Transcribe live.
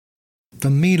For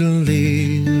me to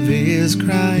live is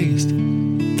Christ,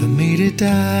 for me to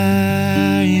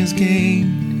die is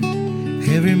gain.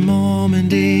 Every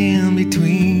moment in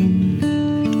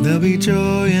between, there'll be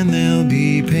joy and there'll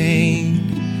be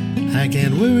pain. I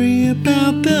can't worry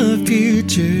about the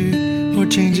future or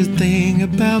change a thing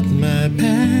about my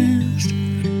past.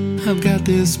 I've got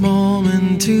this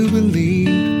moment to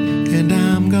believe, and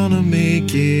I'm gonna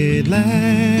make it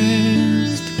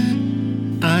last.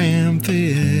 I am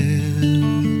filled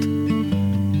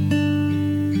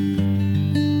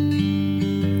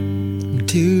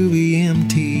to be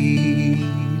emptied.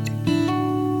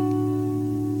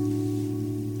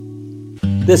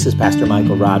 This is Pastor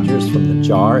Michael Rogers from The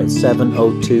Jar at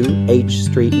 702 H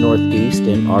Street Northeast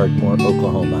in Ardmore,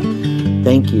 Oklahoma.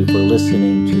 Thank you for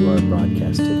listening to our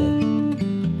broadcast today.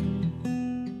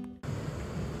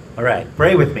 All right,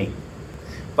 pray with me.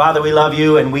 Father, we love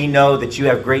you, and we know that you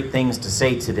have great things to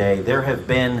say today. There have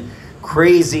been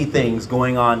crazy things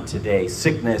going on today,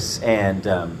 sickness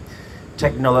and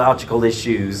technological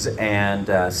issues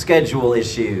and schedule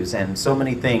issues and so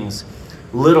many things,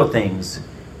 little things.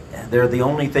 They're the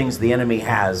only things the enemy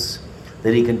has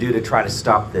that he can do to try to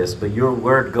stop this, but your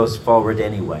word goes forward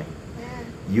anyway.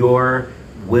 Your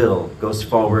will goes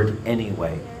forward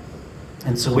anyway.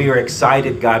 And so we are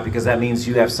excited, God, because that means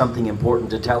you have something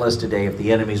important to tell us today if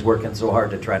the enemy's working so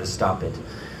hard to try to stop it.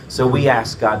 So we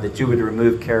ask, God, that you would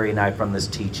remove Carrie and I from this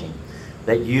teaching,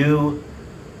 that you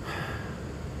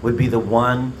would be the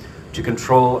one to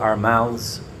control our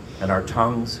mouths and our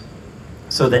tongues,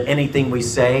 so that anything we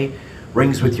say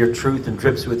rings with your truth and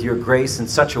drips with your grace in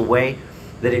such a way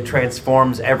that it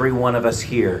transforms every one of us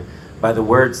here by the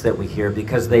words that we hear,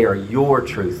 because they are your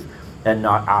truth and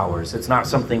not ours. It's not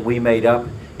something we made up.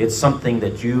 It's something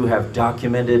that you have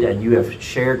documented and you have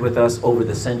shared with us over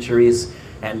the centuries.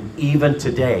 And even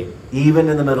today, even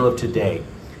in the middle of today,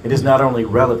 it is not only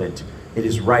relevant, it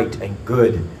is right and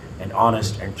good and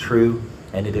honest and true,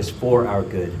 and it is for our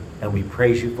good. And we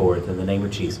praise you for it in the name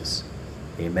of Jesus.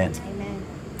 Amen. Amen.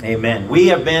 Amen. We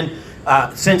have been,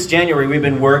 since January, we've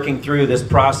been working through this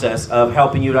process of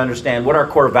helping you to understand what our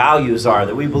core values are,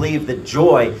 that we believe that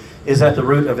joy is at the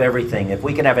root of everything. If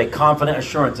we can have a confident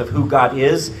assurance of who God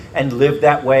is and live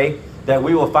that way, that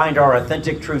we will find our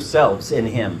authentic, true selves in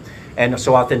him. And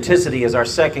so authenticity is our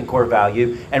second core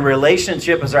value, and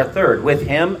relationship is our third, with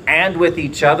him and with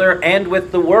each other and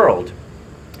with the world.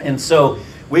 And so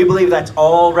we believe that's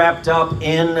all wrapped up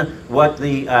in what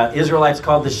the Israelites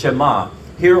called the Shema.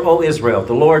 Hear, O Israel,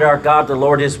 the Lord our God, the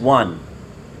Lord is one.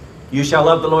 You shall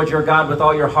love the Lord your God with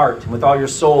all your heart, and with all your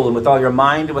soul, and with all your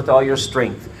mind, and with all your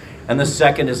strength. And the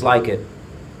second is like it.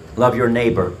 Love your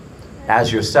neighbor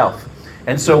as yourself.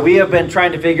 And so we have been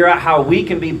trying to figure out how we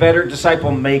can be better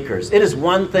disciple makers. It is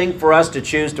one thing for us to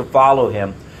choose to follow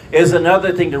him. It is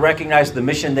another thing to recognize the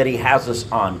mission that he has us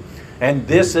on. And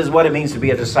this is what it means to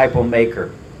be a disciple maker.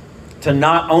 To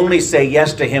not only say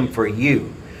yes to him for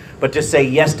you, but to say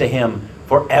yes to him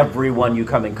for everyone you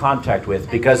come in contact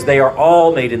with, because they are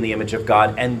all made in the image of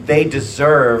God and they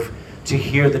deserve to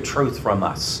hear the truth from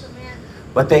us.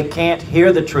 But they can't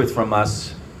hear the truth from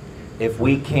us if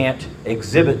we can't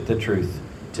exhibit the truth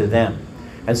to them.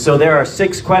 And so there are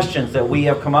 6 questions that we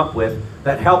have come up with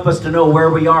that help us to know where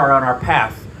we are on our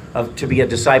path to be a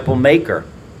disciple maker.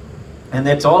 And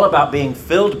it's all about being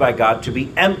filled by God to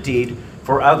be emptied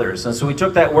for others. And so we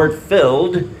took that word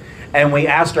filled and we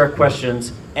asked our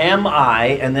questions, am I,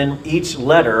 and then each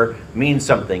letter means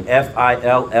something,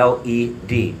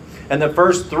 F-I-L-L-E-D. And the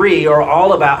first 3 are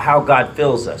all about how God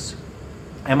fills us.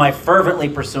 Am I fervently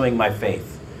pursuing my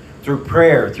faith? Through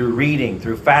prayer, through reading,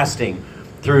 through fasting,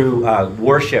 through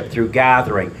worship, through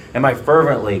gathering. Am I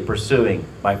fervently pursuing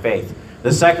my faith?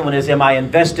 The second one is, am I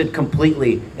invested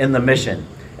completely in the mission?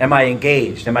 Am I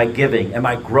engaged? Am I giving? Am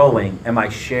I growing? Am I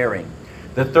sharing?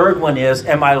 The third one is,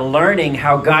 am I learning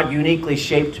how God uniquely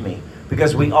shaped me?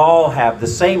 Because we all have the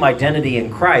same identity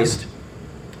in Christ,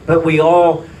 but we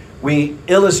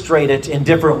illustrate it in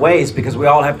different ways because we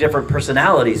all have different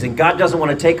personalities. And God doesn't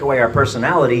want to take away our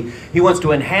personality. He wants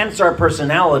to enhance our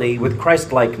personality with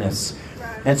Christ-likeness.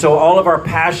 And so all of our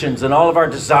passions and all of our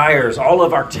desires, all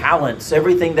of our talents,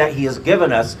 everything that he has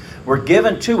given us, were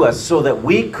given to us so that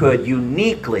we could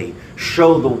uniquely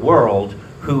show the world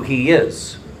who he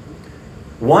is.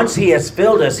 Once he has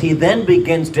filled us, he then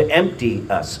begins to empty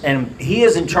us. And he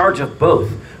is in charge of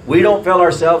both. We don't fill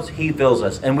ourselves, he fills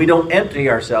us. And we don't empty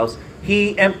ourselves,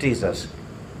 he empties us.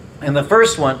 And the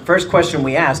first question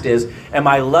we asked is, am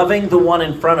I loving the one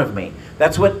in front of me?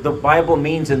 That's what the Bible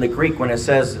means in the Greek when it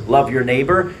says love your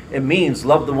neighbor. It means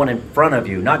love the one in front of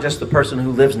you, not just the person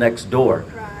who lives next door.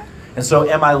 Right. And so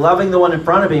am I loving the one in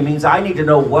front of me means I need to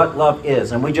know what love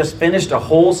is. And we just finished a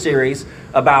whole series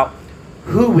about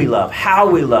who we love, how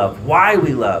we love, why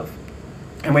we love.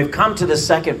 And we've come to the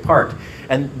second part.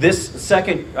 And this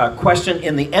second question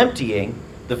in the emptying,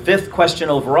 the fifth question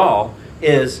overall,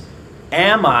 is,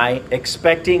 am I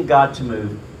expecting God to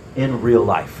move in real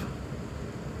life?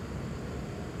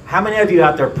 How many of you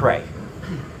out there pray?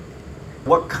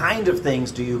 What kind of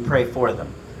things do you pray for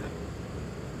them?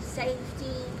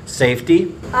 Safety?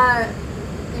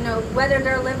 Whether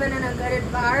they're living in a good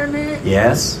environment.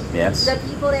 Yes. The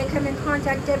people they come in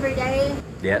contact every day.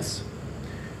 Yes.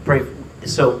 Pray.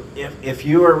 So if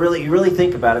you really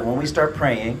think about it, when we start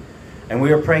praying, and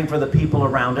we are praying for the people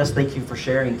around us, thank you for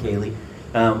sharing, Kaylee.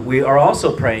 We are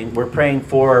also we're praying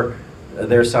for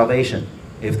their salvation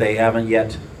if they haven't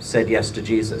yet said yes to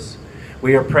Jesus.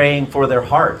 We are praying for their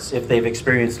hearts if they've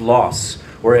experienced loss,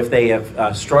 or if they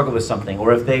have struggled with something,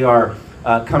 or if they are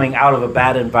coming out of a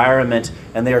bad environment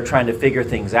and they are trying to figure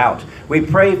things out. We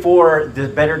pray for the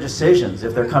better decisions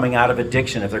if they're coming out of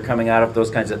addiction, if they're coming out of those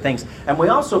kinds of things. And we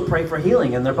also pray for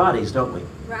healing in their bodies, don't we?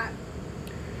 Right.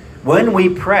 When we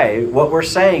pray, what we're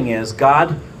saying is,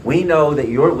 God, we know that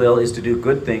your will is to do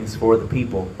good things for the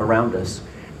people around us,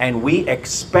 and we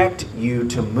expect you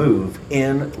to move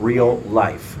in real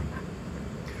life.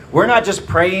 We're not just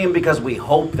praying because we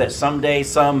hope that someday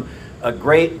a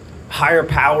great higher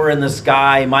power in the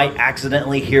sky might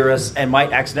accidentally hear us and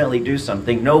might accidentally do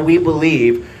something. No, we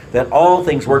believe that all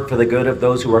things work for the good of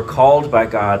those who are called by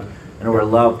God and who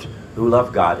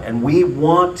love God. And we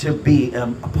want to be a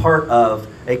part of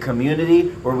a community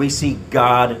where we see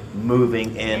God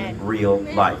moving in real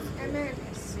life.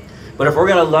 But if we're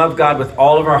going to love God with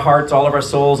all of our hearts, all of our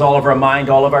souls, all of our mind,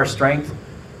 all of our strength,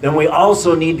 then we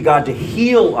also need God to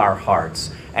heal our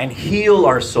hearts and heal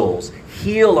our souls,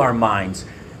 heal our minds,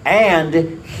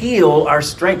 and heal our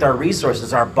strength, our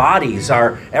resources, our bodies,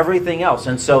 our everything else.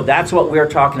 And so that's what we're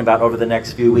talking about over the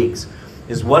next few weeks,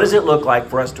 is what does it look like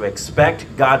for us to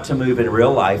expect God to move in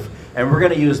real life? And we're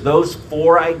going to use those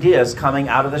 4 ideas coming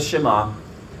out of the Shema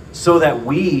so that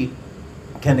we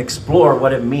can explore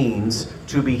what it means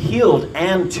to be healed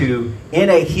and to,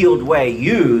 in a healed way,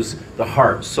 use the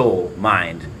heart, soul,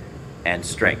 mind, and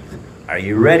strength. Are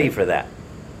you ready for that?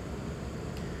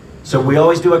 So we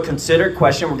always do a consider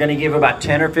question. We're going to give about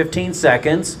 10 or 15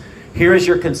 seconds. Here is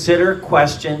your consider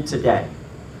question today.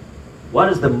 What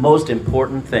is the most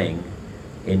important thing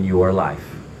in your life?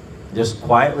 Just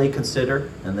quietly consider,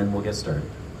 and then we'll get started.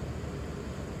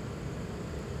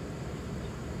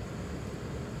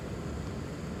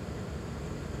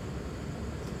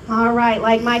 All right,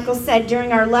 like Michael said,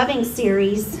 during our loving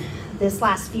series this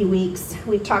last few weeks,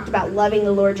 we've talked about loving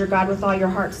the Lord your God with all your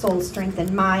heart, soul, strength,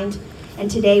 and mind. And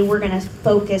today we're going to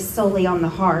focus solely on the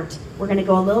heart. We're going to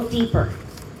go a little deeper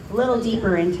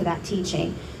into that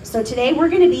teaching. So today we're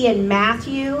going to be in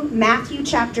Matthew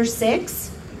chapter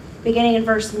 6, beginning in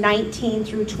verse 19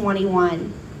 through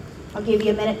 21. I'll give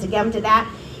you a minute to get to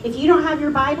that. If you don't have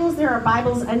your Bibles, there are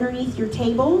Bibles underneath your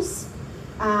tables.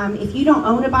 If you don't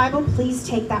own a Bible, please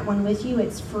take that one with you.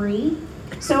 It's free.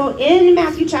 So in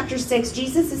Matthew chapter 6,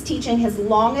 Jesus is teaching his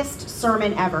longest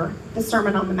sermon ever, the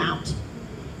Sermon on the Mount.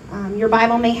 Your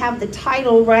Bible may have the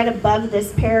title right above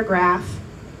this paragraph,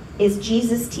 is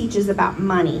Jesus Teaches About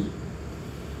Money.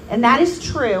 And that is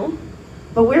true,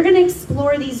 but we're going to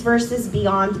explore these verses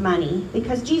beyond money,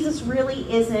 because Jesus really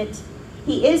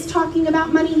he is talking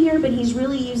about money here, but he's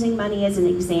really using money as an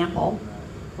example,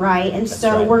 right? And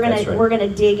so right. We're going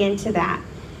to dig into that.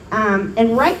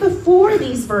 And right before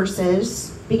these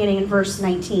verses, beginning in verse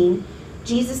 19,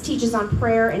 Jesus teaches on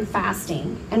prayer and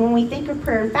fasting. And when we think of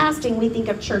prayer and fasting, we think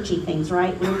of churchy things,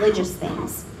 right? Religious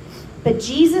things. But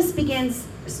Jesus begins,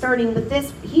 starting with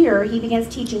this here, he begins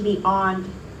teaching beyond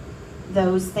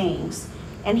those things.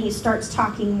 And he starts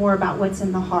talking more about what's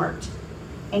in the heart.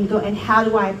 And how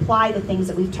do I apply the things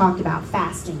that we've talked about,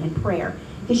 fasting and prayer?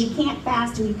 Because you can't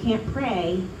fast and you can't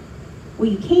pray. Well,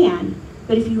 you can,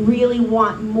 but if you really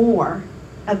want more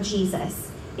of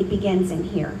Jesus, it begins in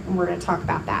here. And we're going to talk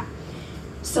about that.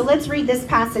 So let's read this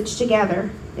passage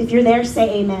together. If you're there,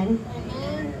 say amen.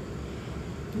 Amen.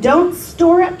 Don't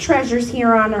store up treasures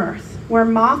here on earth, where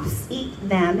moths eat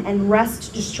them and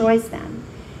rust destroys them,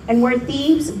 and where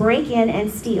thieves break in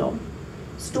and steal.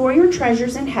 Store your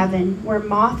treasures in heaven, where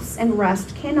moths and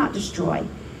rust cannot destroy,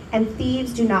 and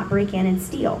thieves do not break in and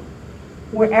steal.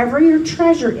 Wherever your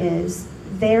treasure is,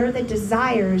 there the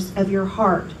desires of your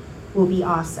heart will be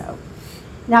also.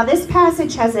 Now this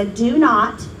passage has a do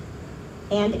not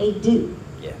and a do.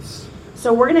 Yes.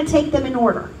 So we're going to take them in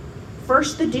order.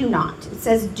 First, the do not. It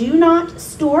says, do not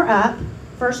store up,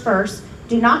 first verse,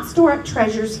 Do not store up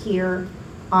treasures here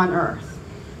on earth.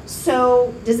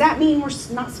 So does that mean we're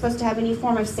not supposed to have any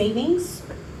form of savings?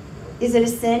 Is it a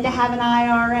sin to have an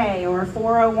IRA or a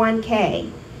 401k?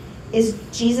 Is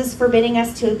Jesus forbidding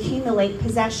us to accumulate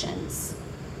possessions?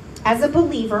 As a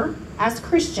believer, as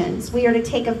Christians,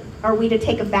 are we to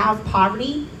take a vow of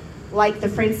poverty like the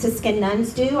Franciscan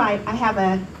nuns do? I have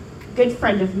a good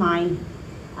friend of mine.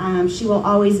 She will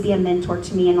always be a mentor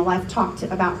to me, and I've talked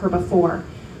about her before.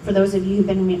 For those of you who've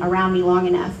been around me long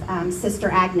enough,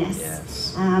 Sister Agnes.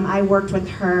 Yes. I worked with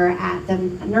her at the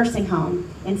nursing home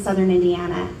in southern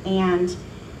Indiana, and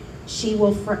she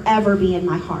will forever be in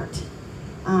my heart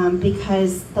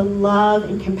because the love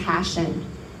and compassion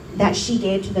that she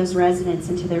gave to those residents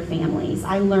and to their families.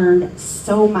 I learned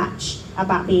so much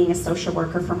about being a social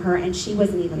worker from her, and she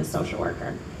wasn't even a social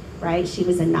worker, right? She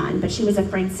was a nun, but she was a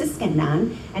Franciscan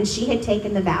nun, and she had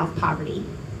taken the vow of poverty.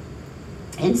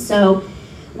 And so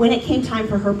when it came time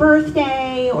for her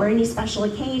birthday or any special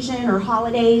occasion or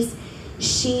holidays,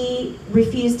 she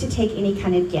refused to take any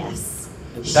kind of gifts.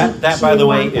 That by the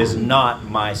way, is not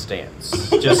my stance.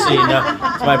 Just so you know,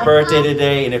 it's my birthday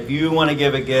today, and if you want to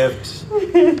give a gift,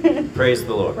 praise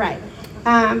the Lord. Right.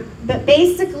 But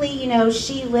basically,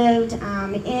 she lived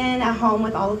in a home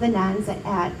with all of the nuns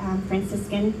at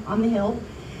Franciscan on the Hill,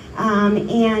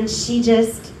 and she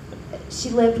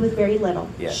lived with very little.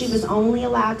 Yes. She was only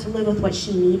allowed to live with what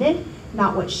she needed,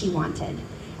 not what she wanted.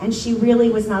 And she really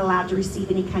was not allowed to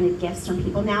receive any kind of gifts from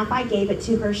people. Now, if I gave it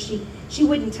to her, she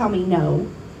wouldn't tell me no,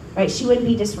 right? She wouldn't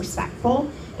be disrespectful,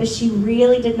 but she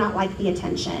really did not like the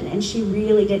attention, and she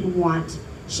really didn't want.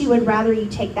 She would rather you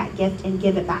take that gift and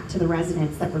give it back to the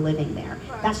residents that were living there.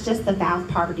 That's just the vow of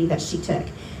poverty that she took.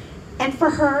 And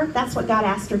for her, that's what God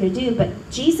asked her to do. But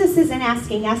Jesus isn't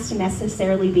asking us to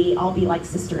necessarily all be like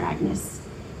Sister Agnes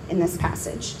in this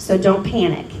passage. So don't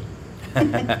panic.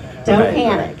 Don't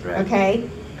panic, right. Okay?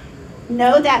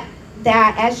 Know that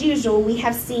as usual, we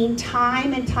have seen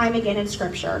time and time again in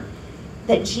Scripture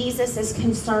that Jesus is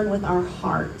concerned with our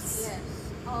hearts. Yes.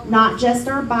 Not just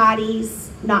our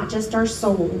bodies, not just our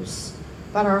souls,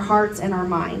 but our hearts and our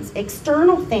minds.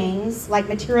 External things, like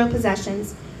material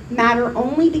possessions, matter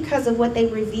only because of what they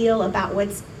reveal about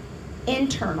what's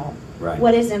internal, Right.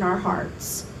 what is in our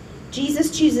hearts.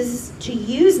 Jesus chooses to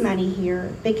use money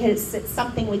here because it's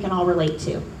something we can all relate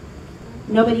to.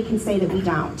 Nobody can say that we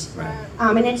don't. Right.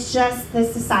 And it's just the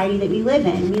society that we live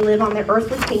in. We live on the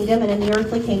earthly kingdom, and in the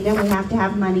earthly kingdom, we have to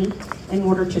have money in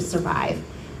order to survive.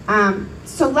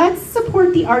 So let's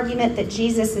support the argument that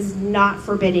Jesus is not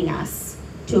forbidding us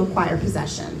to acquire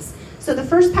possessions. So the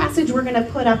first passage we're going to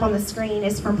put up on the screen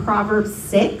is from Proverbs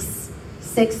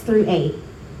 6:6-8.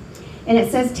 And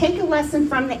it says, "Take a lesson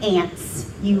from the ants,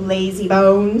 you lazy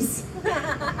bones."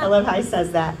 I love how he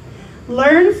says that.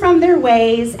 "Learn from their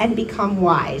ways and become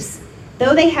wise.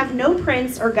 Though they have no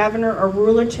prince or governor or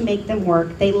ruler to make them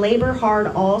work, they labor hard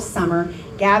all summer,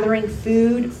 gathering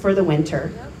food for the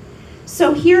winter."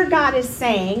 So here God is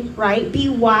saying, right, be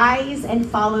wise and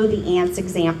follow the ant's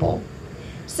example.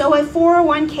 So a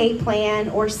 401k plan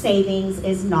or savings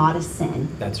is not a sin,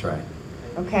 That's right.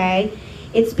 okay?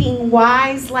 It's being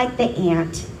wise like the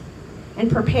ant and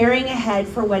preparing ahead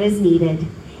for what is needed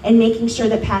and making sure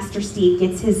that Pastor Steve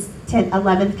gets his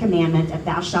 11th commandment of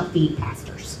thou shalt feed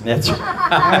pastors. That's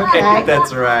right. Okay.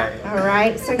 That's right. All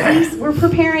right, so we're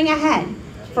preparing ahead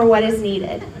for what is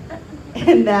needed,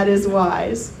 and that is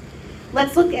wise.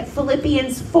 Let's look at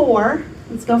Philippians 4.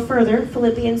 Let's go further.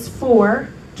 Philippians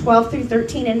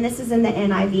 4:12-13, and this is in the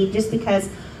NIV just because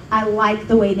I like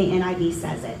the way the NIV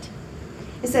says it.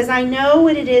 It says, "I know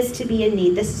what it is to be in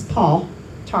need." This is Paul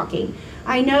talking.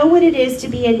 "I know what it is to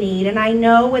be in need, and I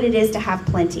know what it is to have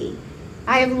plenty.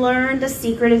 I have learned the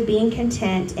secret of being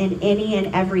content in any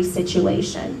and every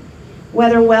situation.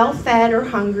 Whether well-fed or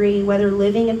hungry, whether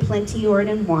living in plenty or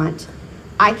in want,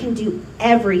 I can do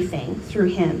everything through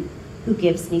him who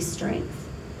gives me strength."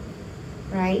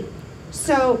 Right?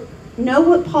 So know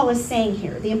what Paul is saying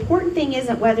here. The important thing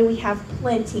isn't whether we have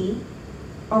plenty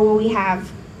or we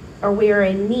are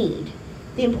in need.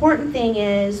 The important thing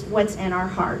is what's in our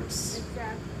hearts,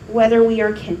 whether we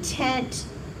are content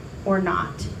or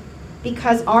not,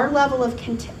 because our level of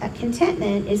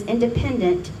contentment is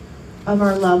independent of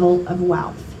our level of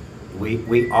wealth.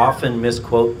 We often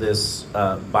misquote this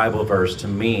Bible verse to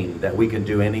mean that we can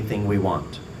do anything we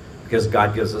want because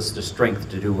God gives us the strength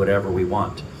to do whatever we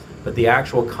want. But the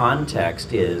actual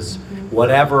context is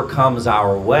whatever comes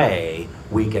our way,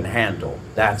 we can handle.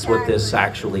 That's what this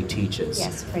actually teaches.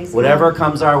 Yes, praise Whatever God.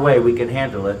 comes our way, we can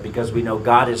handle it because we know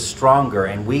God is stronger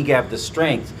and we have the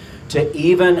strength to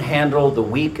even handle the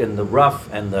weak and the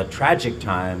rough and the tragic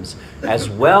times, as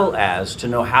well as to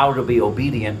know how to be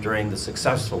obedient during the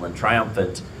successful and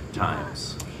triumphant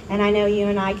times. And I know you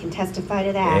and I can testify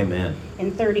to that. Amen.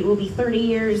 We'll be 30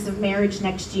 years of marriage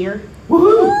next year.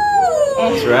 Woohoo!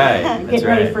 And That's right. That's getting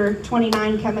ready right. for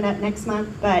 29 coming up next month.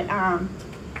 But,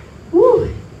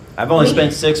 woo. I've only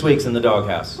spent 6 weeks in the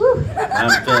doghouse. Woo.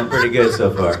 I'm feeling pretty good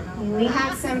so far. We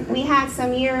had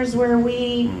some years where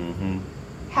we Mm-hmm.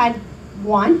 had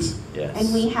want, Yes.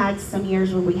 and we had some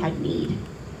years where we had need.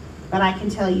 But I can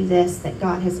tell you this, that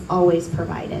God has always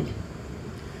provided.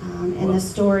 And Well- the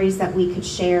stories that we could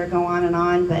share go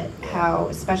on, but how,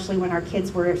 especially when our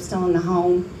kids were still in the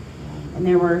home, and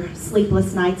there were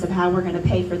sleepless nights of how we're going to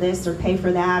pay for this or pay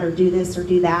for that or do this or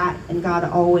do that, and God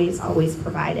always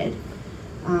provided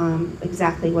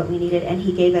exactly what we needed, and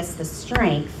He gave us the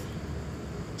strength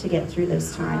to get through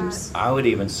those times. I would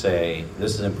even say,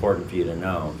 this is important for you to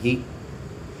know,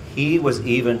 he was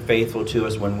even faithful to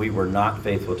us when we were not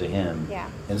faithful to him. Yeah.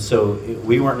 And so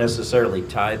we weren't necessarily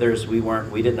tithers.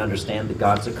 We didn't understand the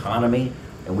God's economy,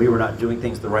 and we were not doing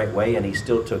things the right way, and he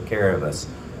still took care of us.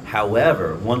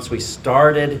 However, once we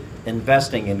started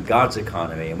investing in God's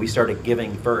economy and we started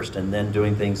giving first and then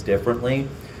doing things differently,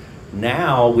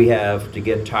 now we have to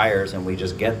get tires and we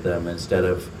just get them instead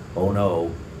of, oh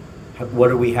no, what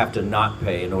do we have to not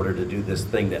pay in order to do this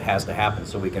thing that has to happen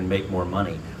so we can make more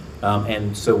money?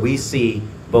 And so we see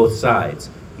both sides.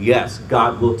 Yes,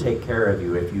 God will take care of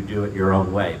you if you do it your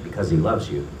own way because he loves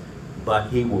you. But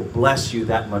he will bless you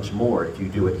that much more if you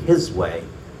do it his way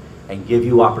and give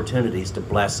you opportunities to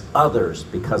bless others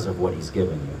because of what he's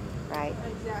given you. Right.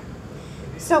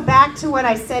 So back to what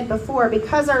I said before,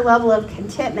 because our level of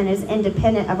contentment is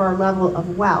independent of our level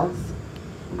of wealth.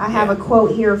 I have a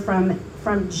quote here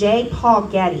from J. Paul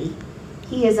Getty.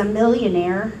 He is a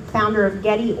millionaire, founder of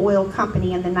Getty Oil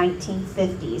Company in the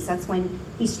 1950s. That's when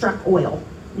he struck oil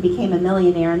and became a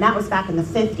millionaire, and that was back in the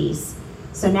 50s.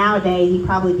 So nowadays, he'd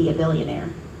probably be a billionaire,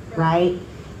 right?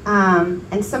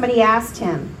 And somebody asked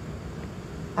him,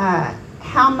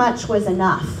 how much was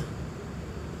enough?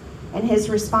 And his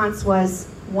response was,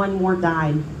 one more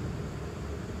dime.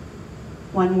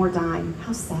 One more dime.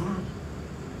 How sad.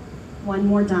 One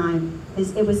more dime.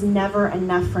 It was never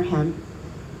enough for him,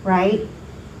 right?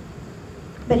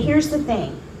 But here's the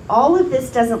thing. All of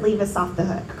this doesn't leave us off the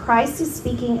hook. Christ is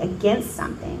speaking against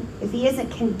something. If he isn't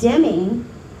condemning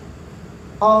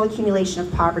all accumulation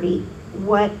of poverty,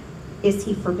 what is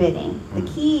he forbidding? The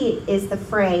key is the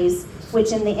phrase,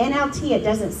 which in the NLT it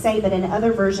doesn't say, but in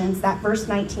other versions, that verse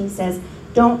 19 says,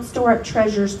 don't store up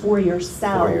treasures for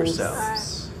yourselves. For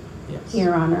yourselves. Yes.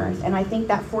 Here on earth. And I think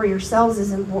that for yourselves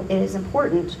is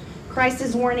important. Christ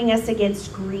is warning us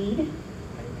against greed.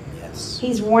 Yes.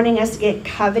 He's warning us against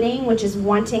coveting, which is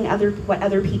wanting what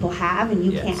other people have and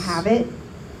you Yes. can't have it.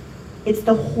 It's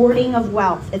the hoarding of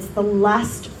wealth. It's the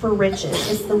lust for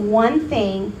riches. It's the one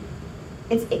thing.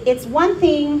 It's one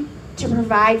thing to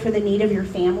provide for the need of your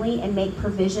family and make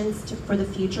provisions for the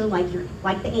future, like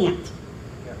the ant,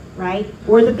 right?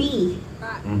 Or the bee.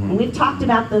 And we've talked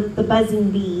about the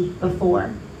buzzing bee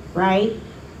before, right?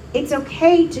 It's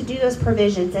okay to do those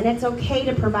provisions, and it's okay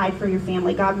to provide for your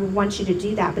family. God wants you to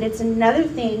do that. But it's another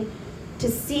thing to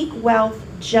seek wealth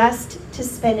just to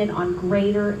spend it on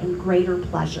greater and greater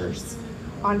pleasures,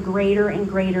 on greater and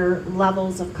greater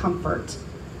levels of comfort,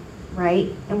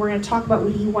 right? And we're going to talk about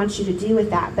what he wants you to do with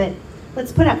that. But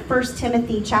let's put up 1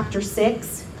 Timothy chapter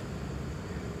 6.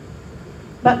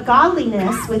 But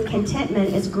godliness with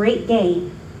contentment is great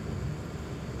gain.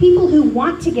 People who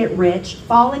want to get rich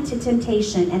fall into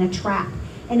temptation and a trap,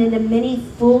 and into many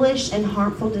foolish and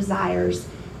harmful desires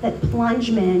that plunge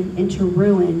men into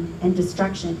ruin and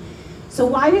destruction. So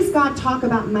why does God talk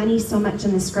about money so much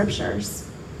in the scriptures?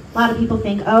 A lot of people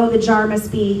think, oh, the jar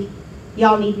must be,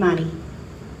 y'all need money.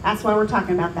 That's why we're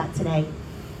talking about that today.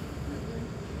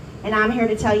 And I'm here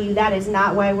to tell you that is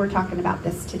not why we're talking about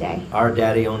this today. Our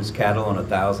daddy owns cattle on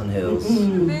 1,000 hills.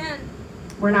 Amen.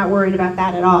 We're not worried about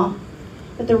that at all.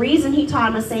 But the reason he taught,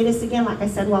 I'm going to say this again, like I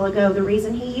said a while ago, the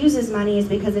reason he uses money is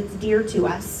because it's dear to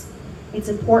us. It's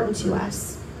important to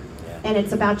us. Yeah. And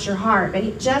it's about your heart.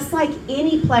 But just like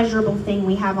any pleasurable thing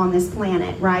we have on this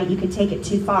planet, right, you can take it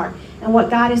too far. And what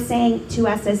God is saying to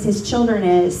us as his children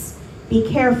is, be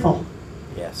careful.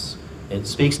 Yes. It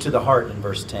speaks to the heart in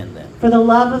verse 10 then. For the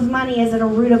love of money is at a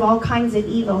root of all kinds of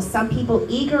evil. Some people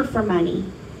eager for money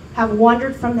have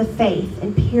wandered from the faith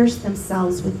and pierced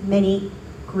themselves with many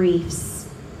griefs.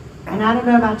 And I don't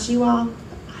know about you all,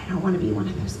 but I don't want to be one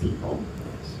of those people.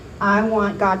 Yes. I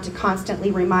want God to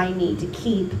constantly remind me to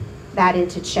keep that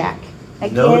into check.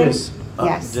 Again, Notice,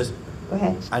 yes. just Go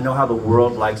ahead. I know how the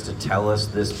world likes to tell us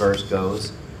this verse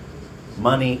goes.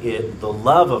 The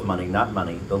love of money, not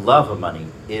money, the love of money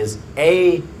is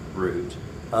a root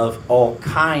of all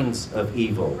kinds of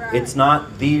evil. Right. It's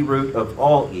not the root of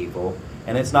all evil,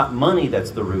 and it's not money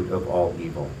that's the root of all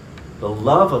evil. The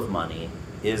love of money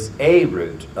is a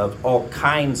root of all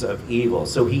kinds of evil.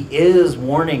 So he is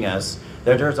warning us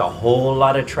that there's a whole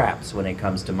lot of traps when it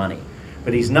comes to money.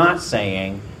 But he's not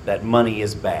saying that money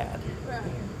is bad. Right.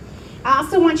 I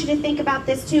also want you to think about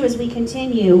this too as we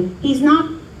continue. He's not,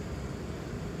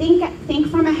 think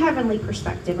from a heavenly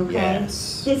perspective, okay?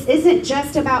 Yes. This isn't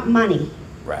just about money.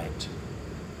 Right.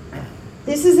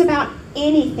 This is about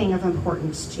anything of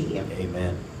importance to you.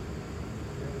 Amen.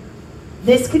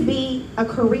 This could be a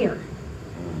career.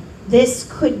 This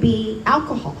could be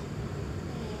alcohol.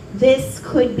 This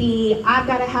could be, I've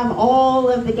got to have all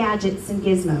of the gadgets and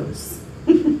gizmos.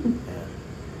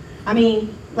 I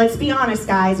mean, let's be honest,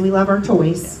 guys. We love our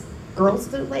toys. Girls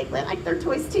do like their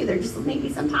toys too. They're just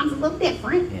maybe sometimes a little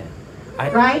different. Yeah.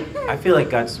 Right? I feel like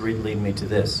God's leading me to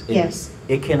this. Yes.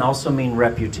 It can also mean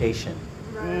reputation.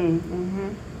 Mm-hmm.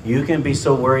 You can be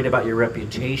so worried about your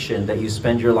reputation that you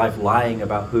spend your life lying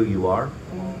about who you are,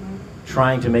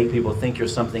 trying to make people think you're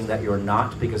something that you're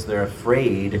not because you're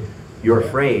afraid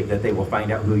that they will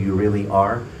find out who you really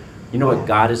are. You know what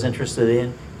God is interested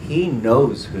in? He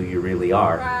knows who you really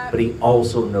are, Right. but he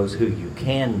also knows who you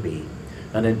can be.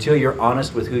 And until you're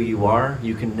honest with who you are,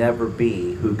 you can never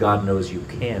be who God knows you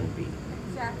can be.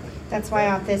 Exactly. That's why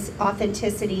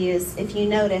authenticity is, if you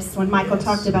notice, when Michael Yes.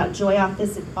 talked about joy,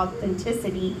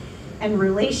 authenticity, and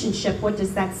relationship, what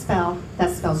does that spell?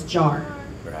 That spells jar.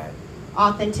 Right.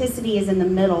 Authenticity is in the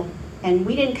middle. And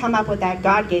we didn't come up with that.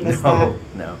 God gave us that.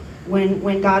 No.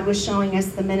 When God was showing us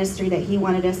the ministry that he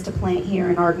wanted us to plant here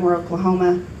in Ardmore,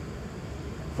 Oklahoma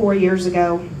 4 years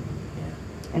ago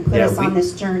and put us on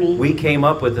this journey. We came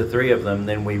up with the three of them,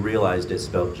 then we realized it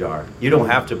spelled jar. You don't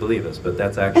have to believe us, but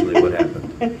that's actually what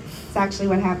happened. It's actually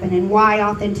what happened. And why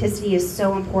authenticity is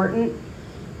so important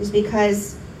is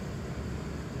because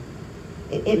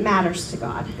it matters to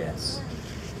God. Yes.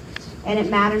 And it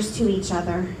matters to each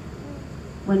other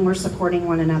when we're supporting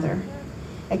one another.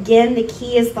 Again, the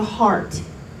key is the heart,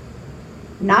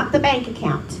 not the bank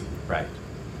account. Right.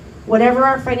 Whatever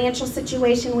our financial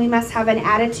situation, we must have an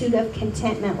attitude of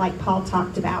contentment like Paul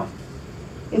talked about.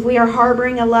 If we are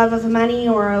harboring a love of money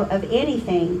or of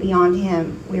anything beyond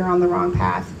him, we are on the wrong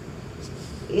path.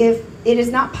 If it is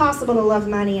not possible to love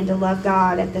money and to love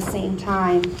God at the same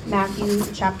time, Matthew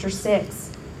chapter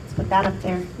 6, let's put that up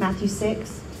there, Matthew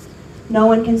 6. No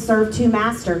one can serve two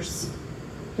masters.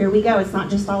 Here we go, it's not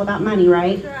just all about money,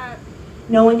 right? Right.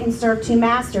 No one can serve two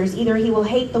masters. Either he will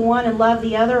hate the one and love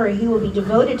the other, or he will be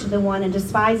devoted to the one and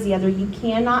despise the other. You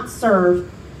cannot serve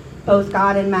both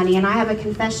God and money. And I have a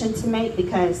confession to make,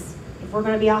 because if we're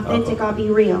going to be authentic, I'll be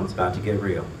real. It's about to get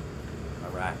real.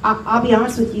 All right. I'll be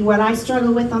honest with you. What I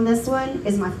struggle with on this one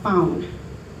is my phone.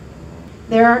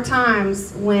 There are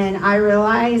times when I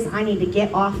realize I need to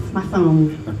get off my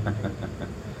phone.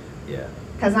 Yeah.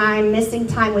 Because I'm missing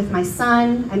time with my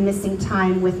son, I'm missing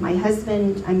time with my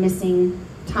husband, I'm missing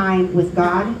time with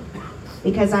God,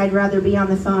 because I'd rather be on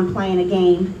the phone playing a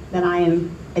game that I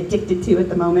am addicted to at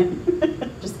the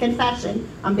moment. Just confession.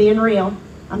 I'm being real.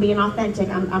 I'm being authentic.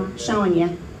 I'm showing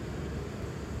you.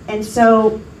 And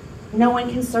so no one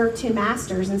can serve two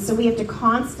masters. And so we have to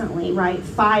constantly, right,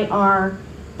 fight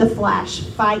the flesh,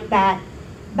 fight that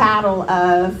battle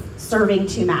of serving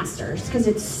two masters, because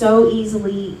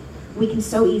we can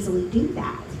so easily do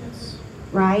that, Yes.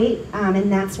 right? And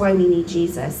that's why we need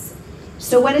Jesus.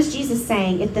 So what is Jesus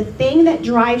saying? If the thing that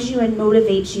drives you and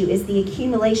motivates you is the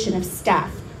accumulation of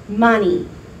stuff, money,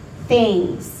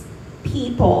 things,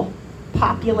 people,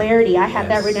 popularity. I have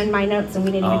that Yes. written in my notes and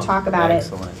we didn't even talk about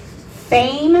excellent. it.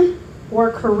 Fame or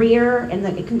career, and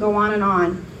it can go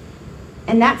on.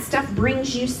 And that stuff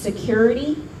brings you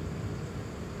security.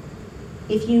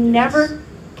 If you never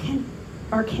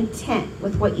are content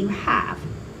with what you have,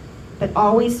 but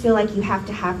always feel like you have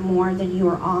to have more, then you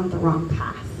are on the wrong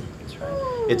path. That's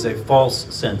right. It's a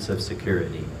false sense of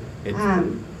security.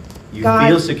 You God-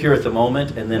 feel secure at the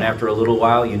moment, and then after a little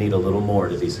while, you need a little more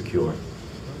to be secure.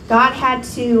 God had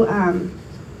to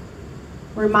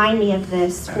remind me of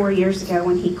this 4 years ago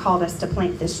when he called us to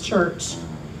plant this church.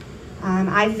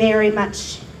 I very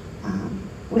much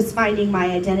was finding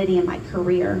my identity in my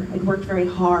career. I'd worked very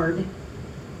hard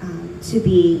to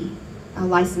be a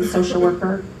licensed social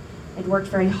worker. I'd worked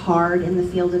very hard in the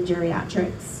field of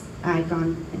geriatrics. I'd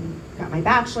gone and got my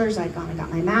bachelor's, I'd gone and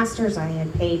got my master's, I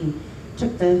had paid and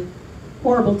took the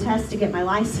horrible test to get my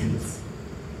license.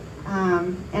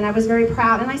 And I was very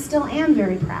proud, and I still am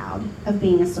very proud of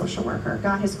being a social worker.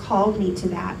 God has called me to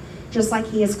that, just like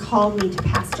he has called me to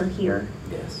pastor here.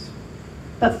 Yes.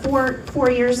 But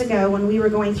 4 years ago, when we were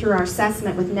going through our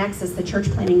assessment with Nexus, the church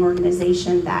planting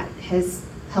organization that has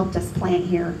helped us plant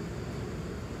here,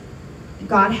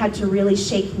 God had to really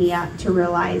shake me up to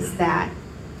realize that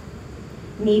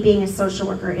me being a social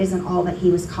worker isn't all that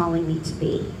he was calling me to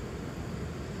be.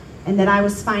 And that I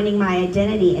was finding my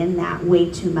identity in that way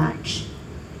too much.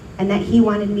 And that he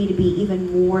wanted me to be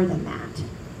even more than that.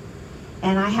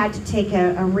 And I had to take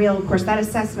a real, of course, that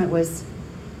assessment was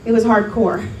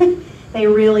hardcore. They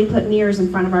really put mirrors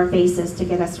in front of our faces to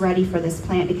get us ready for this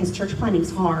plant, because church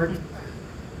planting's hard.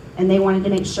 And they wanted to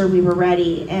make sure we were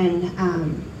ready. And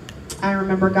I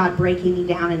remember God breaking me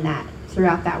down in that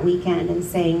throughout that weekend and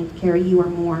saying, Carrie, you are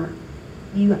more.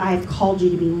 I have called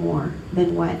you to be more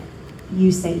than what you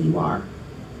say you are.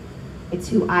 It's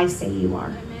who I say you are.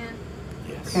 Amen.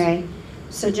 Yes. Okay?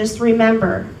 So just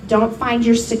remember, don't find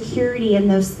your security in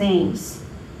those things,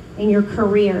 in your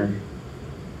career,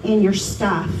 in your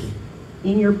stuff,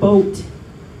 in your boat.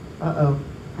 Uh-oh,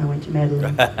 I went to meddling.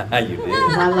 You did.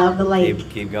 I love the lake.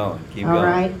 Keep going. Keep All going.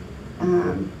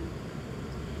 right?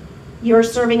 You're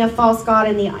serving a false god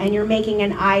and you're making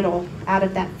an idol out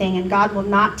of that thing, and God will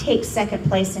not take second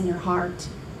place in your heart.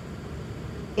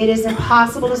 It is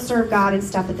impossible to serve God and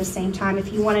stuff at the same time.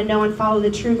 If you want to know and follow the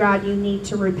true God, you need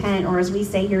to repent, or as we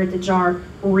say here at the Jar,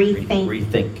 rethink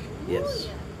Rethink. Yes.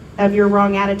 of your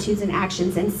wrong attitudes and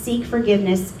actions, and seek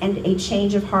forgiveness and a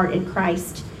change of heart in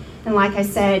Christ. And like I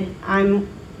said, I'm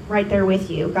right there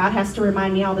with you. God has to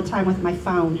remind me all the time with my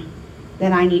phone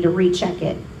that I need to recheck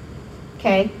it.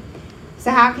 Okay?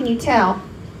 So how can you tell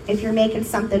if you're making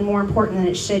something more important than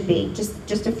it should be?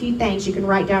 Just a few things you can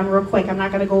write down real quick. I'm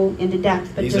not going to go into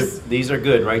depth, but These are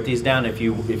good. Write these down if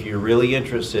you're really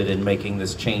interested in making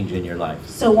this change in your life.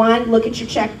 So one, look at your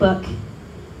checkbook.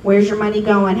 Where's your money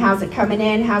going? How's it coming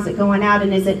in? How's it going out?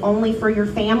 And is it only for your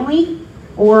family,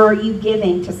 or are you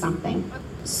giving to something?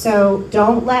 So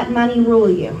don't let money rule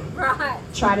you. Right.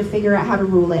 Try to figure out how to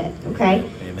rule it, okay?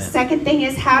 Amen. Second thing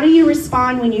is, how do you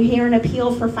respond when you hear an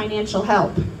appeal for financial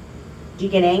help? Do you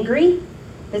get angry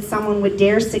that someone would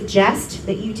dare suggest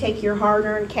that you take your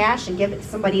hard-earned cash and give it to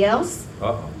somebody else?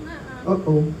 Uh-oh.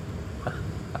 Uh-oh.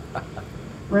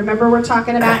 Remember, we're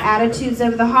talking about attitudes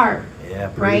of the heart.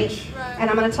 Yeah, Right? preach. And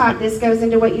I'm going to talk, this goes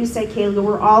into what you said, Kayla.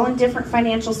 We're all in different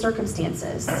financial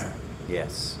circumstances.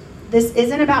 Yes. This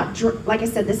isn't about, like I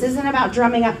said, this isn't about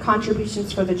drumming up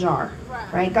contributions for the jar,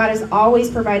 right? God is always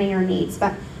providing your needs,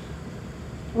 but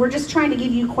we're just trying to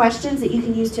give you questions that you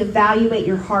can use to evaluate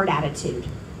your heart attitude,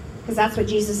 because that's what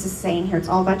Jesus is saying here. It's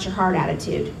all about your heart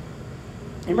attitude.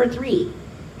 Number 3,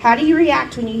 how do you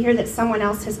react when you hear that someone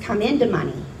else has come into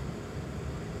money?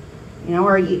 You know,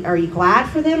 are you glad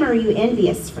for them, or are you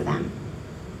envious for them?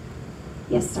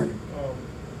 Yes, sir.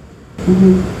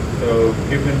 So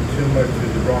giving too much to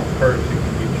the wrong person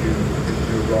can get you into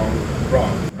the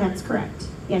wrong. That's correct.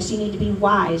 Yes, you need to be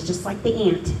wise, just like the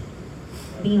ant.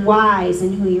 Be wise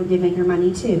in who you're giving your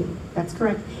money to. That's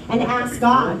correct. And ask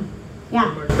God.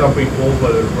 Yeah. Some people,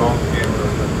 but it's wrong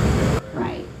camera.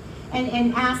 Right.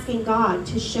 And asking God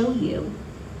to show you,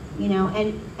 you know,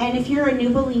 and if you're a new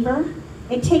believer,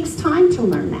 it takes time to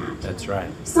learn that. That's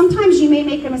right. Sometimes you may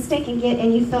make a mistake and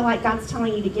you feel like God's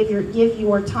telling you to give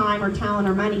your time or talent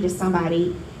or money to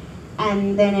somebody,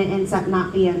 and then it ends up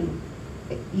not being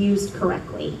used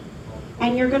correctly.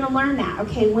 And you're going to learn that.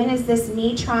 Okay, when is this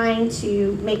me trying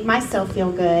to make myself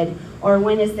feel good, or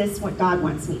when is this what God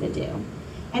wants me to do?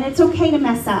 And it's okay to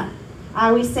mess up. I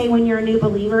always say when you're a new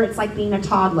believer, it's like being a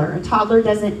toddler. A toddler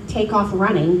doesn't take off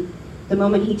running the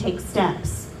moment he takes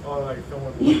steps. Oh, like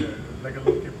someone like a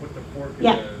little kid put the fork in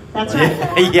Yeah, the... that's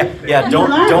right. yeah.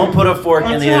 Don't put a fork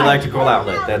in That's the right. electrical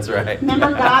outlet. That's right.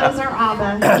 Remember, God is our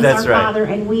Abba. He's That's our right. Father,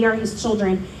 and we are His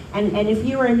children. And if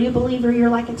you are a new believer, you're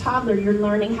like a toddler. You're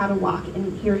learning how to walk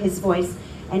and hear His voice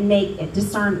and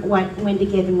discern when to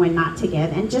give and when not to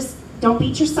give. And just don't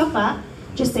beat yourself up.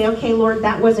 Just say, okay, Lord,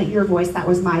 that wasn't your voice. That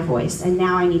was my voice. And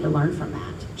now I need to learn from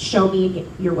that. Show me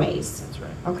your ways. That's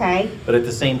right. Okay? But at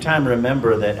the same time,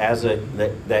 remember that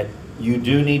that you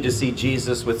do need to see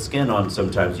Jesus with skin on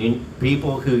sometimes.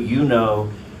 People who you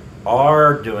know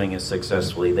are doing it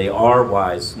successfully. They are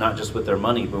wise, not just with their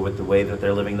money, but with the way that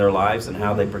they're living their lives and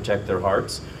how they protect their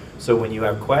hearts. So when you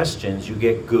have questions, you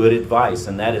get good advice,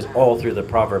 and that is all through the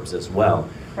Proverbs as well.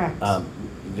 Correct.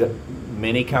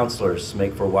 Many counselors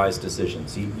make for wise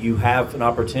decisions. You have an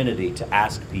opportunity to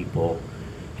ask people,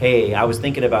 hey, I was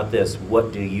thinking about this.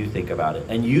 What do you think about it?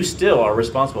 And you still are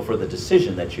responsible for the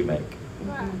decision that you make.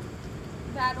 Right.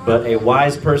 But a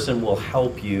wise person will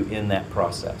help you in that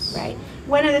process. Right.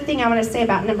 One other thing I want to say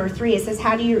about number 3, it says,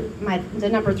 the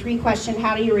number 3 question,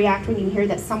 how do you react when you hear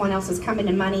that someone else is coming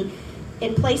to money?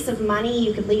 In place of money,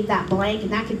 you could leave that blank,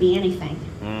 and that could be anything.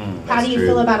 How do you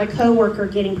feel about a coworker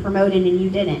getting promoted and you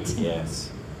didn't? Yes.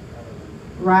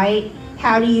 Right?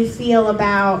 How do you feel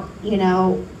about,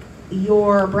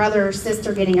 your brother or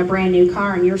sister getting a brand new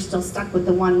car and you're still stuck with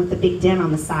the one with the big dent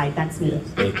on the side? That's me.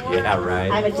 Yeah,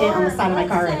 right. I have a dent on the side of my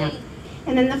car right now.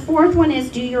 And then the 4th one is,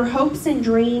 do your hopes and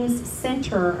dreams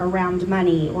center around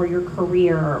money or your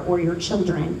career or your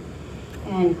children?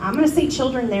 And I'm going to say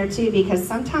children there too, because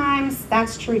sometimes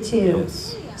that's true too.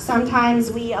 Yes.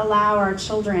 Sometimes we allow our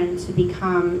children to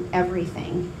become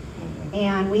everything.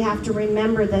 And we have to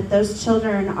remember that those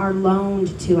children are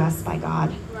loaned to us by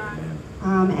God.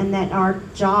 And that our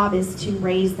job is to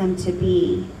raise them to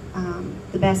be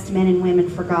the best men and women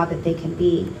for God that they can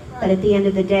be. But at the end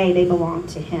of the day, they belong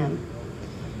to Him.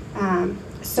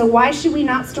 So why should we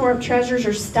not store up treasures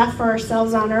or stuff for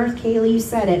ourselves on earth? Kaylee, you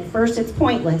said it. First, it's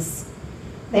pointless.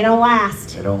 They don't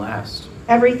last. They don't last.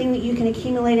 Everything that you can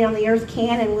accumulate on the earth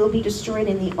can and will be destroyed.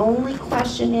 And the only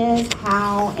question is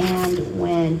how and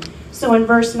when. So in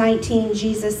verse 19,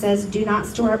 Jesus says, do not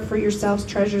store up for yourselves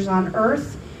treasures on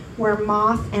earth, where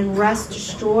moth and rust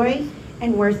destroy,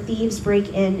 and where thieves break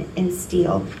in and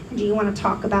steal. Do you want to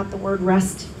talk about the word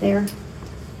rust there?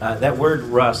 That word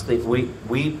rust,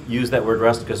 we use that word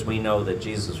rust because we know that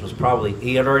Jesus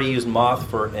he had already used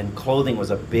moth and clothing was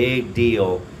a big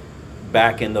deal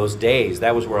back in those days.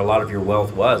 That was where a lot of your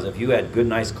wealth was. If you had good,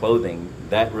 nice clothing,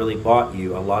 that really bought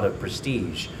you a lot of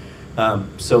prestige.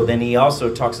 So then he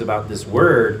also talks about this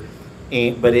word,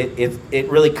 but it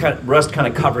really rust kind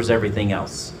of covers everything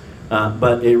else.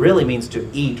 But it really means to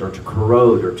eat or to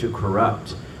corrode or to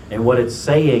corrupt. And what it's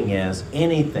saying is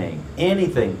anything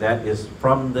that is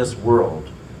from this world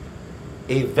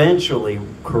eventually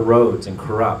corrodes and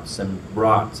corrupts and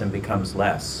rots and becomes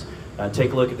less.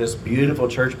 Take a look at this beautiful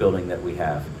church building that we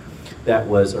have that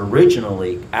was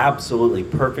originally absolutely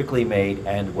perfectly made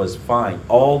and was fine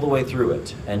all the way through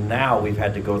it. And now we've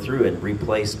had to go through and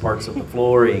replace parts of the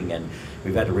flooring, and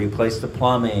we've had to replace the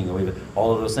plumbing, and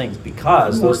all of those things,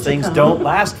 because those things don't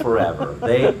last forever.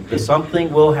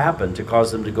 Something will happen to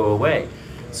cause them to go away.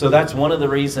 So that's one of the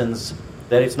reasons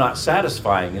that it's not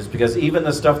satisfying, is because even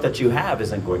the stuff that you have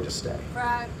isn't going to stay.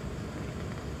 Right.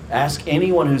 Ask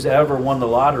anyone who's ever won the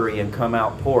lottery and come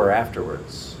out poor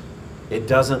afterwards. It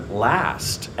doesn't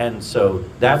last. And so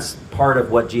that's part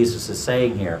of what Jesus is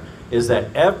saying here, is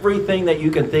that everything that you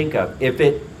can think of,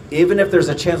 even if there's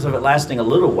a chance of it lasting a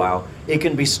little while, it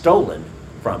can be stolen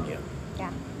from you. Yeah.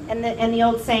 And the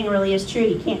old saying really is true.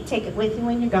 You can't take it with you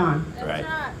when you're gone. Right.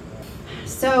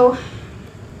 So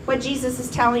what Jesus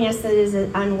is telling us that it is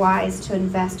unwise to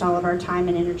invest all of our time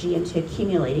and energy into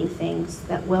accumulating things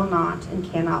that will not and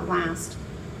cannot last.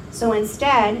 So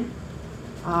instead,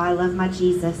 I love my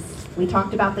Jesus. We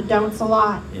talked about the don'ts a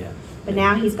lot. Yeah. But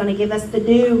now he's going to give us the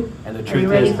do. And the Are truth you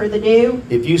ready is, for the do?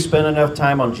 if you spend enough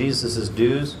time on Jesus'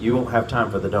 do's, you won't have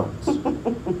time for the don'ts.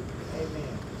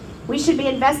 We should be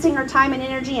investing our time and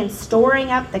energy in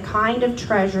storing up the kind of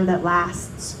treasure that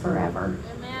lasts forever.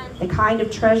 Amen. The kind of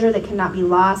treasure that cannot be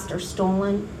lost or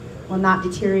stolen, will not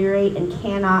deteriorate, and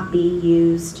cannot be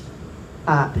used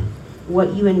up.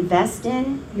 What you invest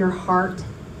in, your heart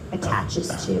attaches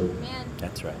to. Amen.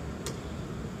 That's right.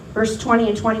 Verse 20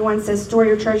 and 21 says, store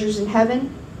your treasures in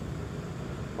heaven,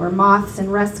 where moths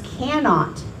and rust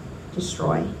cannot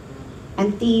destroy,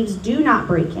 and thieves do not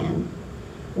break in.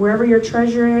 Wherever your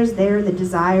treasure is, there the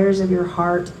desires of your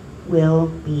heart will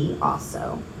be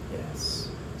also. Yes.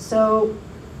 So,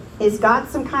 is God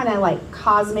some kind of like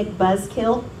cosmic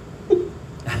buzzkill?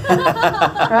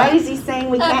 Right? Is he saying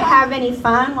we can't have any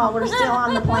fun while we're still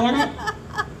on the planet?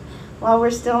 While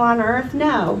we're still on earth?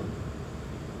 No.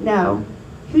 No.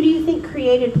 Who do you think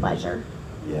created pleasure?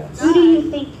 Yes. Who do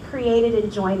you think created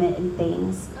enjoyment in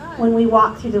things? When we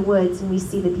walk through the woods and we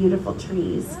see the beautiful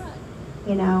trees,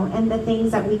 and the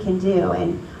things that we can do.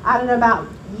 And I don't know about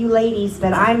you ladies,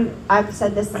 but I've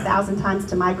said this 1,000 times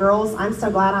to my girls, I'm so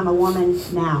glad I'm a woman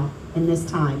now in this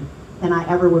time than I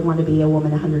ever would want to be a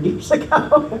woman 100 years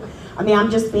ago. I mean, I'm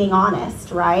just being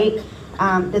honest, right?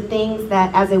 The things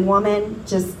that as a woman,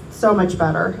 just so much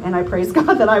better. And I praise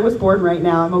God that I was born right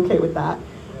now. I'm okay with that.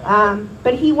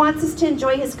 But he wants us to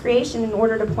enjoy his creation in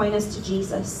order to point us to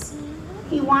Jesus.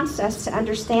 He wants us to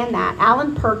understand that.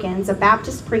 Alan Perkins, a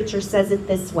Baptist preacher, says it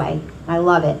this way. I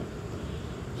love it.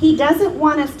 He doesn't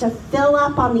want us to fill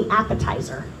up on the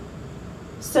appetizer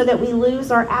so that we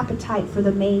lose our appetite for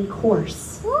the main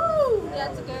course. Woo!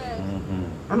 That's good.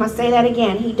 I'm going to say that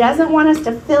again. He doesn't want us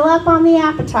to fill up on the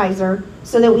appetizer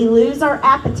so that we lose our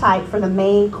appetite for the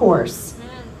main course.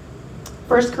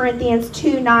 1 Corinthians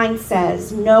 2:9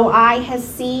 says, "No eye has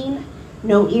seen,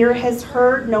 no ear has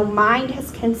heard, no mind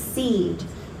has conceived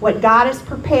what God has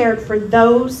prepared for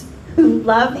those who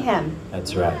love him."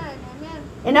 That's right.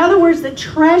 In other words, the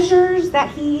treasures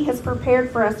that he has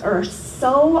prepared for us are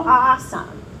so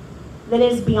awesome that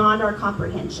it is beyond our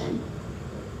comprehension.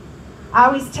 I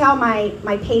always tell my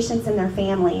patients and their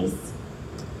families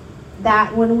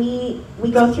that when we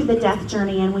go through the death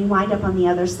journey and we wind up on the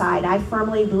other side, I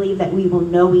firmly believe that we will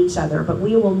know each other, but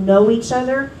we will know each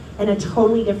other in a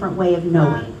totally different way of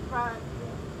knowing.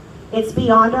 It's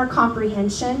beyond our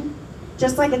comprehension,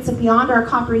 just like it's beyond our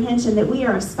comprehension that we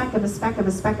are a speck of a speck of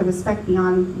a speck of a speck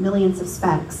beyond millions of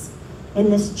specks in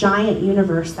this giant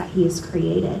universe that he has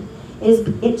created.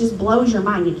 It just blows your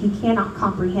mind. You cannot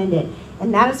comprehend it.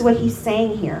 And that is what he's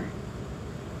saying here.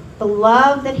 The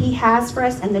love that he has for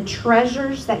us and the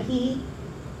treasures that he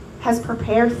has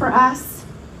prepared for us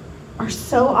are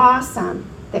so awesome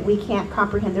that we can't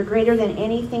comprehend. They're greater than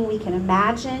anything we can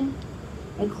imagine,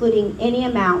 including any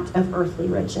amount of earthly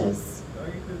riches. No,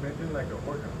 you could mention like a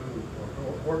Horton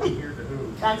Who, or Horton Hears a Who.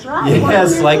 That's right.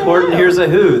 Yes, like Horton Hears a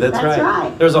Who. That's That's right.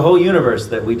 right. There's a whole universe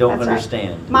that we don't That's right.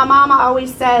 understand. My mama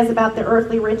always says about the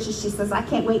earthly riches, she says, "I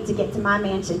can't wait to get to my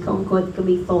mansion, quote unquote, it's going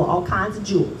to be full of all kinds of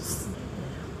jewels."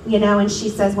 You know, and she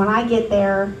says, "When I get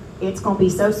there, it's going to be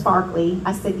so sparkly."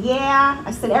 I said, "Yeah."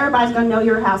 I said, "Everybody's going to know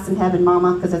your house in heaven,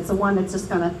 Mama, because it's the one that's just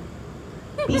going to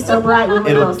be so bright." When we're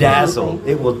It'll close to dazzle. everything."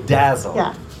 It will dazzle.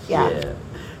 Yeah.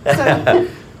 So,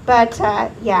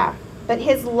 but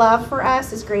his love for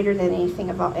us is greater than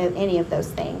any of those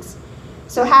things.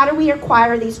 So how do we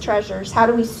acquire these treasures? How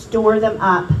do we store them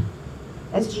up?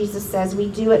 As Jesus says, we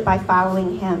do it by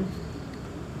following him.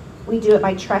 We do it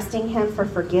by trusting him for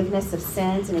forgiveness of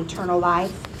sins and eternal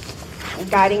life, and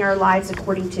guiding our lives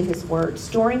according to his word.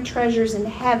 Storing treasures in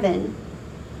heaven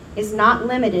is not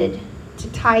limited to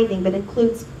tithing, but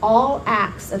includes all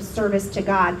acts of service to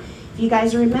God. If you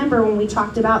guys remember when we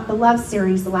talked about the love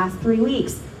series the last 3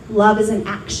 weeks, love is an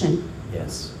action.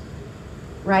 Yes.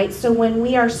 Right? So when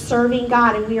we are serving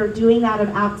God and we are doing that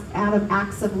out of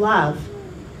acts of love,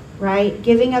 right?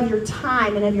 Giving of your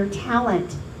time and of your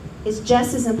talent is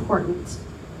just as important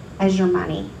as your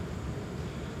money.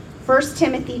 1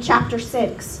 Timothy chapter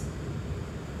 6.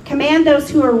 "Command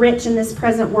those who are rich in this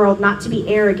present world not to be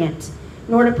arrogant,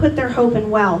 nor to put their hope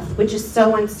in wealth, which is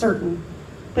so uncertain,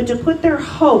 but to put their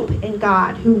hope in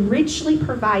God, who richly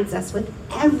provides us with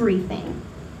everything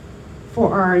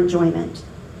for our enjoyment.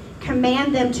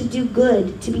 Command them to do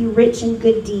good, to be rich in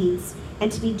good deeds,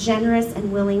 and to be generous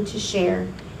and willing to share.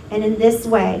 And in this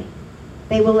way,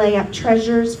 they will lay up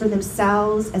treasures for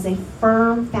themselves as a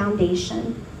firm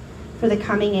foundation for the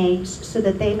coming age, so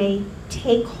that they may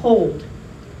take hold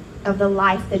of the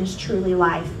life that is truly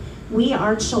life." We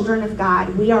are children of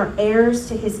God. We are heirs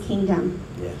to his kingdom.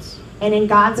 Yes. And in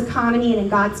God's economy and in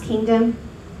God's kingdom,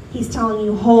 he's telling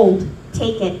you, hold,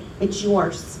 take it, it's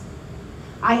yours.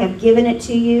 I have given it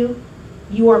to you.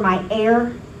 You are my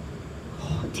heir.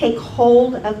 Take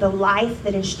hold of the life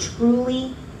that is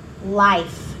truly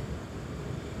life.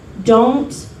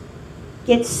 Don't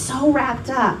get so wrapped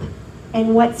up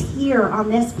in what's here on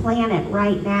this planet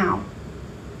right now.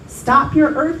 Stop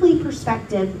your earthly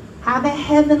perspective. Have a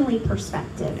heavenly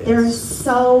perspective. Yes. There is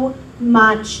so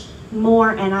much more,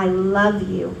 and I love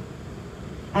you.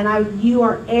 And you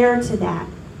are heir to that.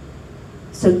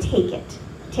 So take it.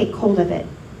 Take hold of it.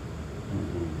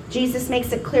 Jesus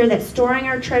makes it clear that storing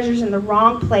our treasures in the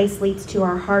wrong place leads to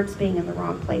our hearts being in the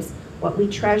wrong place. What we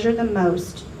treasure the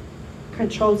most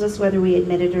controls us whether we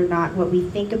admit it or not. What we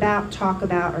think about, talk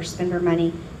about, or spend our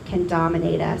money can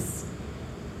dominate us.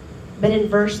 But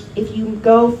if you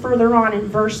go further on in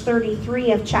verse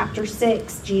 33 of chapter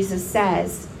 6, Jesus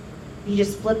says, you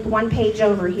just flip one page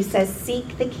over, he says,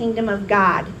 "Seek the kingdom of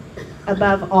God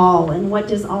above all." And what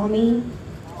does all mean?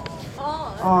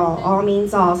 All. All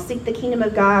means all. Seek the kingdom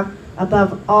of God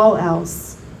above all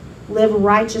else. Live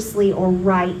righteously or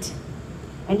right,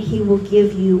 and he will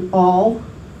give you all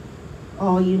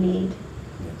you need.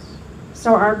 Yes.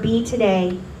 So our B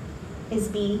today is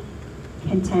be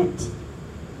content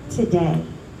today.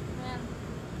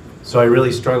 So I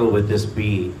really struggle with this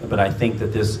B, but I think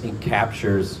that this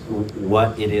captures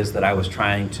what it is that I was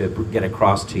trying to get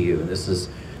across to you. And this is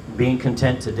being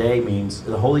content today means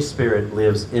the Holy Spirit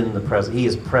lives in the present. He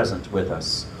is present with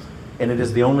us. And it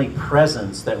is the only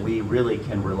presence that we really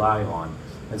can rely on.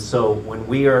 And so when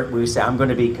we say, I'm going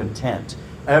to be content,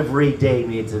 every day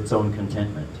needs its own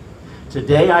contentment.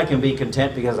 Today I can be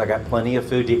content because I got plenty of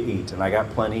food to eat, and I got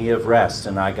plenty of rest,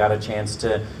 and I got a chance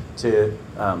to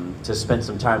spend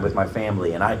some time with my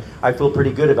family. And I feel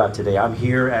pretty good about today. I'm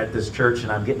here at this church,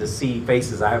 and I'm getting to see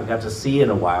faces I haven't got to see in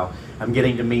a while. I'm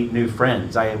getting to meet new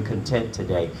friends. I am content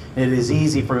today. And it is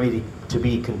easy for me to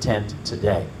be content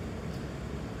today.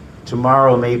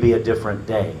 Tomorrow may be a different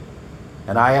day.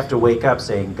 And I have to wake up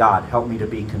saying, God, help me to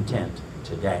be content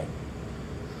today.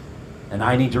 And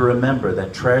I need to remember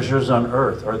that treasures on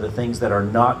earth are the things that are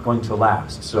not going to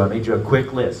last. So I made you a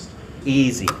quick list.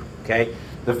 Easy, okay?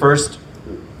 The first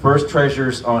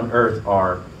treasures on earth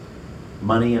are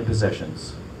money and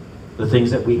possessions. The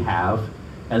things that we have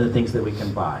and the things that we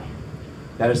can buy.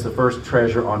 That is the first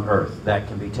treasure on earth that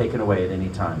can be taken away at any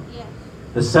time. Yes.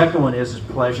 The second one is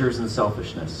pleasures and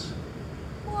selfishness.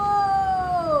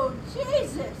 Whoa,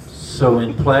 Jesus. So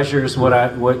in pleasures, what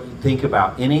think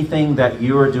about anything that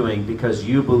you are doing because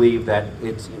you believe that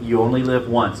you only live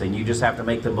once and you just have to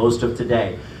make the most of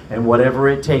today. And whatever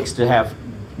it takes to have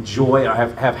joy or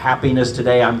have happiness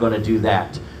today, I'm going to do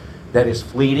that. That is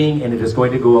fleeting and it is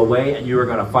going to go away, and you are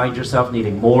going to find yourself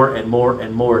needing more and more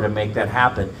and more to make that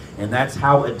happen. And that's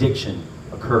how addiction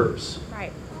occurs.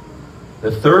 Right.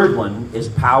 The third one is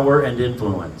power and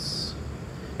influence.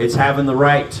 It's having the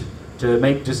right to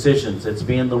make decisions. It's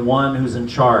being the one who's in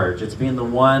charge. It's being the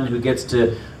one who gets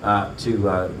to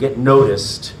get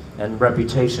noticed and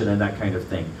reputation and that kind of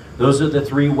thing. Those are the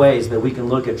three ways that we can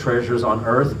look at treasures on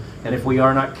earth. And if we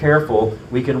are not careful,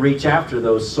 we can reach after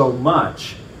those so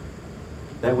much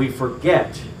that we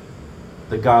forget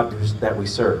the God that we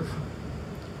serve.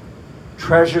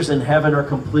 Treasures in heaven are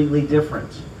completely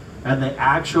different. And they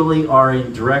actually are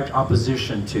in direct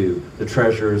opposition to the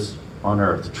treasures on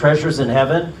earth. Treasures in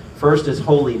heaven, first is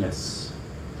holiness.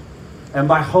 And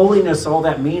by holiness, all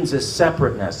that means is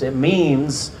separateness. It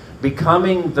means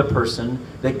becoming the person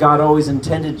that God always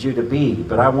intended you to be.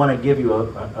 But I want to give you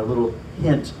a little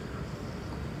hint.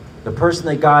 The person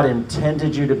that God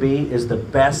intended you to be is the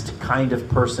best kind of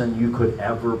person you could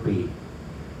ever be.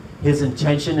 His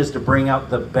intention is to bring out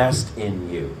the best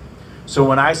in you. So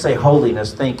when I say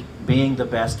holiness, think being the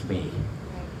best me.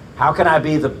 How can I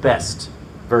be the best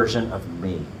version of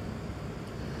me?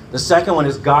 The second one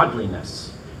is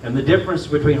godliness. And the difference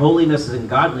between holiness and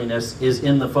godliness is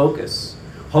in the focus.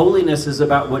 Holiness is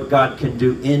about what God can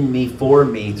do in me, for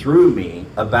me, through me,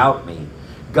 about me.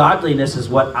 Godliness is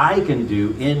what I can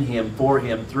do in Him, for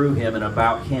Him, through Him, and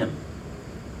about Him.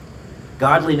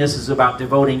 Godliness is about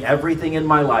devoting everything in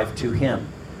my life to Him.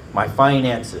 My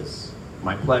finances,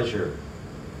 my pleasure,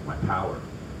 my power.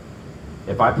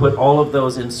 If I put all of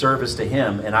those in service to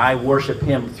Him and I worship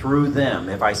Him through them,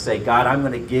 if I say, God, I'm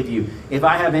going to give you, if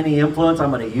I have any influence,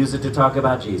 I'm going to use it to talk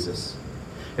about Jesus.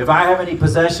 If I have any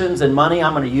possessions and money,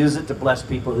 I'm going to use it to bless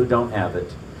people who don't have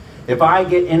it. If I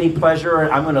get any pleasure,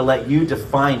 I'm going to let you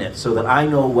define it so that I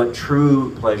know what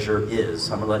true pleasure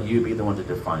is. I'm going to let you be the one to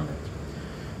define it.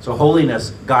 So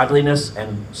holiness, godliness,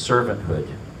 and servanthood.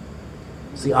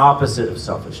 It's the opposite of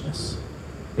selfishness.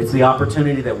 It's the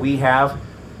opportunity that we have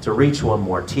to reach one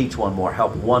more, teach one more,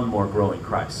 help one more grow in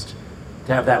Christ.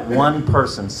 To have that one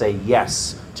person say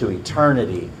yes to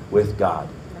eternity with God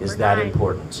is that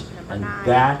important. And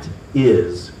that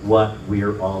is what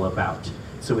we're all about.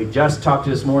 So we just talked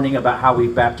this morning about how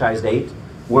we've baptized 8.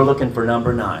 We're looking for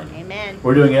number 9. Amen.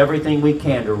 We're doing everything we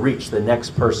can to reach the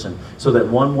next person so that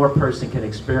one more person can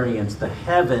experience the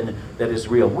heaven that is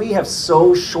real. We have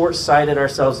so short-sighted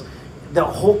ourselves. The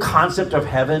whole concept of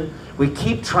heaven, we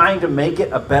keep trying to make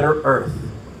it a better earth.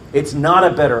 It's not a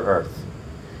better earth.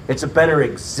 It's a better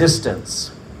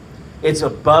existence. It's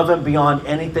above and beyond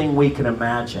anything we can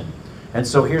imagine. And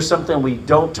so here's something we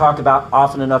don't talk about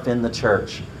often enough in the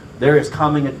church. There is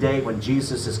coming a day when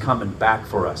Jesus is coming back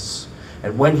for us.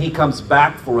 And when He comes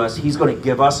back for us, He's going to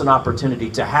give us an opportunity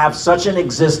to have such an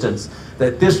existence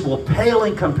that this will pale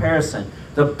in comparison.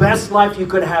 The best life you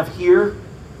could have here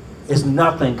is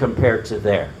nothing compared to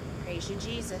there. Praise you,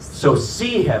 Jesus. So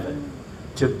see heaven,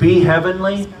 to be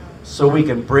heavenly, so we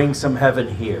can bring some heaven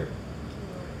here.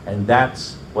 And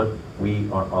that's what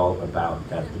we are all about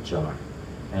at the Jar.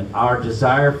 And our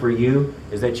desire for you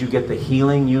is that you get the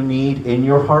healing you need in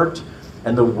your heart.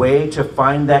 And the way to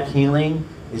find that healing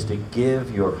is to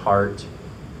give your heart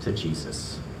to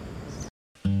Jesus.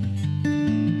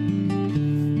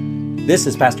 This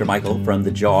is Pastor Michael from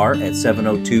The Jar at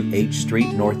 702 H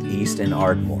Street Northeast in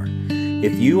Ardmore.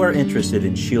 If you are interested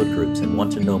in Shield Groups and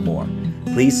want to know more,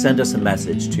 please send us a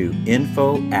message to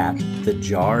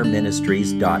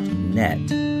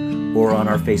info@thejarministries.net or on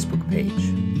our Facebook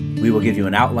page. We will give you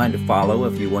an outline to follow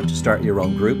if you want to start your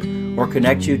own group or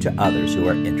connect you to others who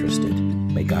are interested.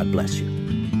 May God bless you.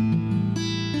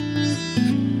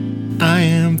 I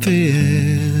am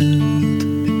fed.